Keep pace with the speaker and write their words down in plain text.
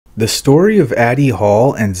The story of Addie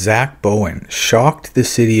Hall and Zack Bowen shocked the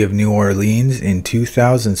city of New Orleans in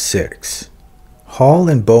 2006. Hall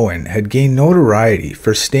and Bowen had gained notoriety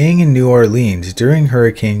for staying in New Orleans during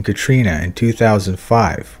Hurricane Katrina in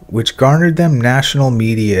 2005, which garnered them national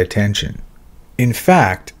media attention. In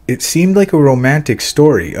fact, it seemed like a romantic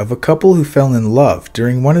story of a couple who fell in love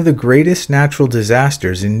during one of the greatest natural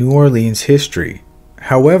disasters in New Orleans history.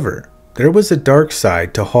 However, there was a dark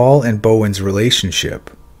side to Hall and Bowen's relationship,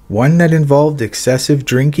 one that involved excessive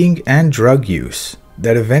drinking and drug use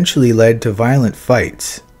that eventually led to violent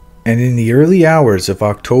fights. And in the early hours of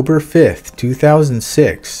October 5th,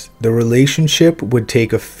 2006, the relationship would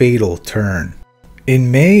take a fatal turn.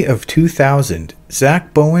 In May of 2000,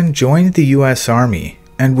 Zack Bowen joined the U.S. Army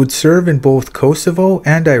and would serve in both Kosovo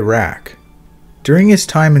and Iraq. During his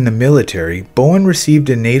time in the military, Bowen received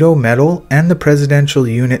a NATO medal and the Presidential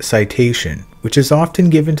Unit Citation, which is often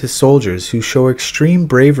given to soldiers who show extreme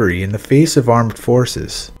bravery in the face of armed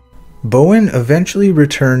forces. Bowen eventually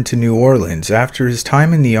returned to New Orleans after his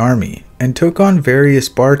time in the Army and took on various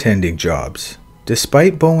bartending jobs.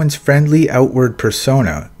 Despite Bowen's friendly outward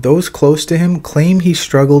persona, those close to him claim he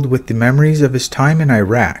struggled with the memories of his time in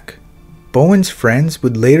Iraq. Bowen's friends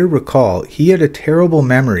would later recall he had a terrible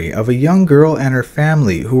memory of a young girl and her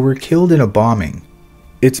family who were killed in a bombing.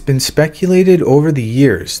 It's been speculated over the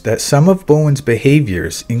years that some of Bowen's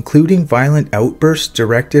behaviors, including violent outbursts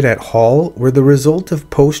directed at Hall, were the result of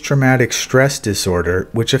post-traumatic stress disorder,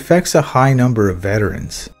 which affects a high number of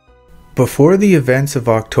veterans. Before the events of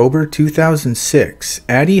October 2006,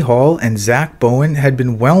 Addie Hall and Zack Bowen had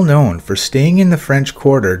been well known for staying in the French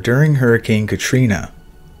Quarter during Hurricane Katrina.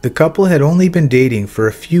 The couple had only been dating for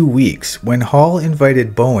a few weeks when Hall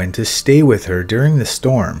invited Bowen to stay with her during the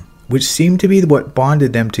storm, which seemed to be what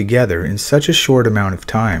bonded them together in such a short amount of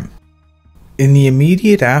time. In the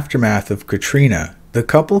immediate aftermath of Katrina, the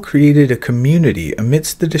couple created a community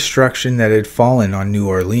amidst the destruction that had fallen on New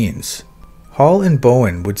Orleans. Hall and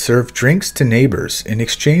Bowen would serve drinks to neighbors in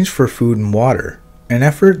exchange for food and water, an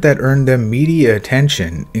effort that earned them media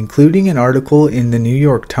attention, including an article in the New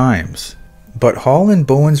York Times. But Hall and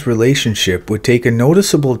Bowen's relationship would take a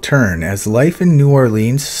noticeable turn as life in New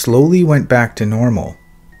Orleans slowly went back to normal.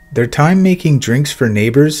 Their time making drinks for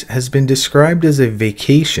neighbors has been described as a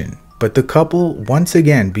vacation, but the couple once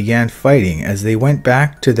again began fighting as they went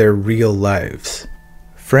back to their real lives.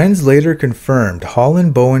 Friends later confirmed Hall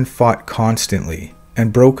and Bowen fought constantly,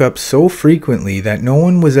 and broke up so frequently that no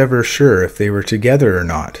one was ever sure if they were together or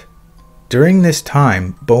not. During this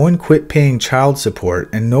time, Bowen quit paying child support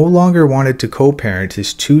and no longer wanted to co-parent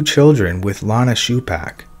his 2 children with Lana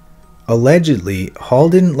Shupak. Allegedly, Hall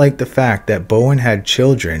didn't like the fact that Bowen had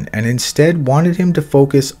children and instead wanted him to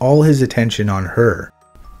focus all his attention on her.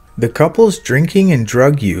 The couple's drinking and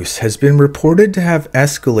drug use has been reported to have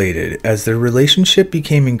escalated as their relationship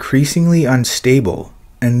became increasingly unstable,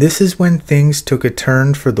 and this is when things took a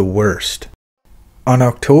turn for the worst. On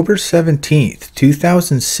October 17,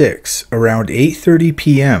 2006, around 8:30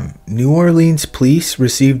 p.m., New Orleans police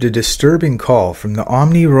received a disturbing call from the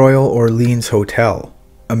Omni Royal Orleans Hotel.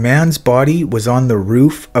 A man's body was on the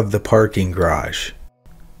roof of the parking garage.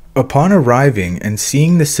 Upon arriving and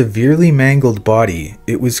seeing the severely mangled body,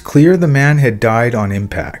 it was clear the man had died on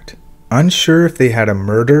impact. Unsure if they had a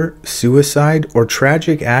murder, suicide, or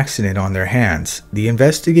tragic accident on their hands, the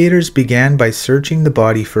investigators began by searching the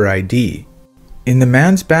body for ID. In the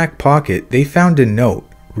man's back pocket, they found a note,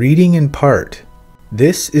 reading in part,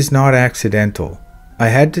 "This is not accidental. I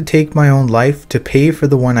had to take my own life to pay for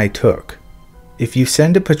the one I took. If you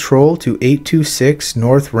send a patrol to 826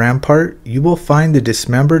 North Rampart, you will find the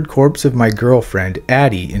dismembered corpse of my girlfriend,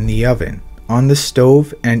 Addie, in the oven, on the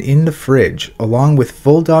stove, and in the fridge, along with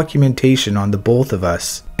full documentation on the both of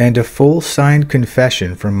us, and a full signed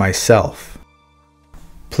confession from myself."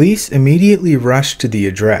 Police immediately rushed to the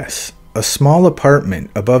address, a small apartment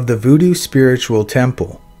above the Voodoo Spiritual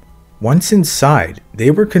Temple. Once inside, they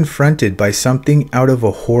were confronted by something out of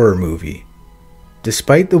a horror movie.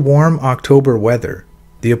 Despite the warm October weather,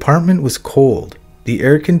 the apartment was cold. The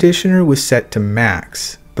air conditioner was set to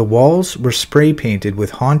max. The walls were spray painted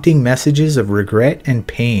with haunting messages of regret and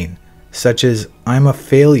pain, such as "I'm a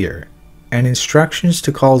failure," and instructions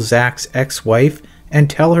to call Zack's ex-wife and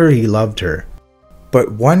tell her he loved her.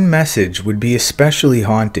 But one message would be especially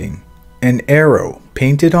haunting, an arrow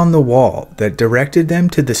painted on the wall that directed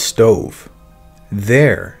them to the stove.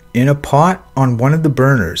 There, in a pot on one of the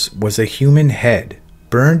burners, was a human head,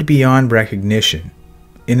 burned beyond recognition.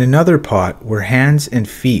 In another pot were hands and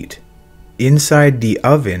feet. Inside the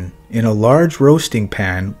oven, in a large roasting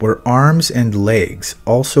pan, were arms and legs,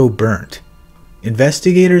 also burnt.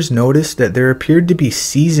 investigators noticed that there appeared to be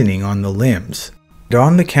seasoning on the limbs. And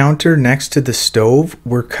on the counter next to the stove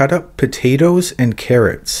were cut up potatoes and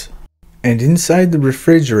carrots. And inside the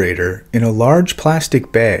refrigerator, in a large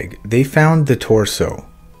plastic bag, they found the torso.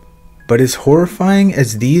 But as horrifying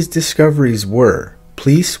as these discoveries were,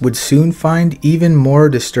 police would soon find even more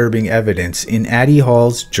disturbing evidence in Addie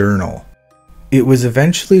Hall's journal. It was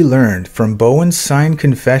eventually learned from Bowen's signed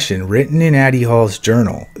confession written in Addie Hall's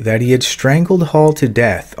journal that he had strangled Hall to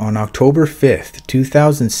death on October 5th,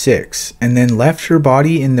 2006, and then left her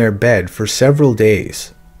body in their bed for several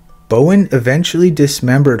days. Bowen eventually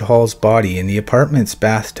dismembered Hall's body in the apartment's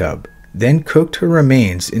bathtub, then cooked her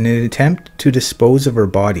remains in an attempt to dispose of her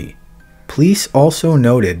body. Police also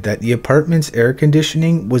noted that the apartment's air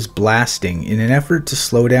conditioning was blasting in an effort to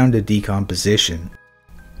slow down the decomposition.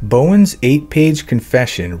 Bowen's 8-page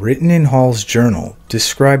confession written in Hall's journal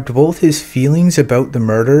described both his feelings about the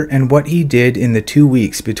murder and what he did in the 2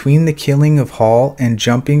 weeks between the killing of Hall and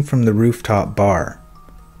jumping from the rooftop bar.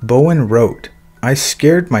 Bowen wrote, "I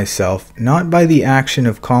scared myself not by the action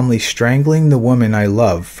of calmly strangling the woman I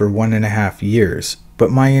love for 1.5 years, but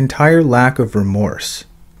my entire lack of remorse.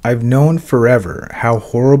 I've known forever how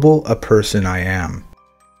horrible a person I am."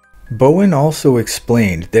 Bowen also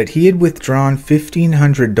explained that he had withdrawn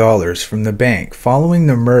 $1,500 from the bank following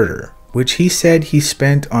the murder, which he said he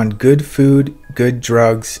spent on good food, good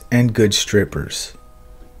drugs, and good strippers.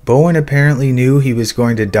 Bowen apparently knew he was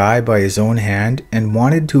going to die by his own hand and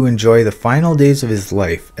wanted to enjoy the final days of his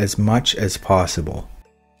life as much as possible.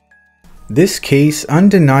 This case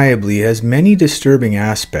undeniably has many disturbing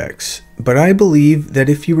aspects, but I believe that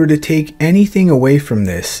if you were to take anything away from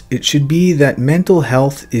this, it should be that mental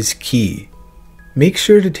health is key. Make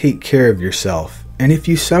sure to take care of yourself, and if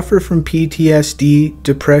you suffer from PTSD,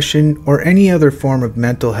 depression, or any other form of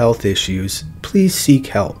mental health issues, please seek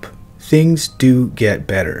help. Things do get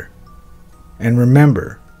better. And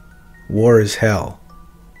remember, war is hell.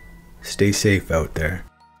 Stay safe out there.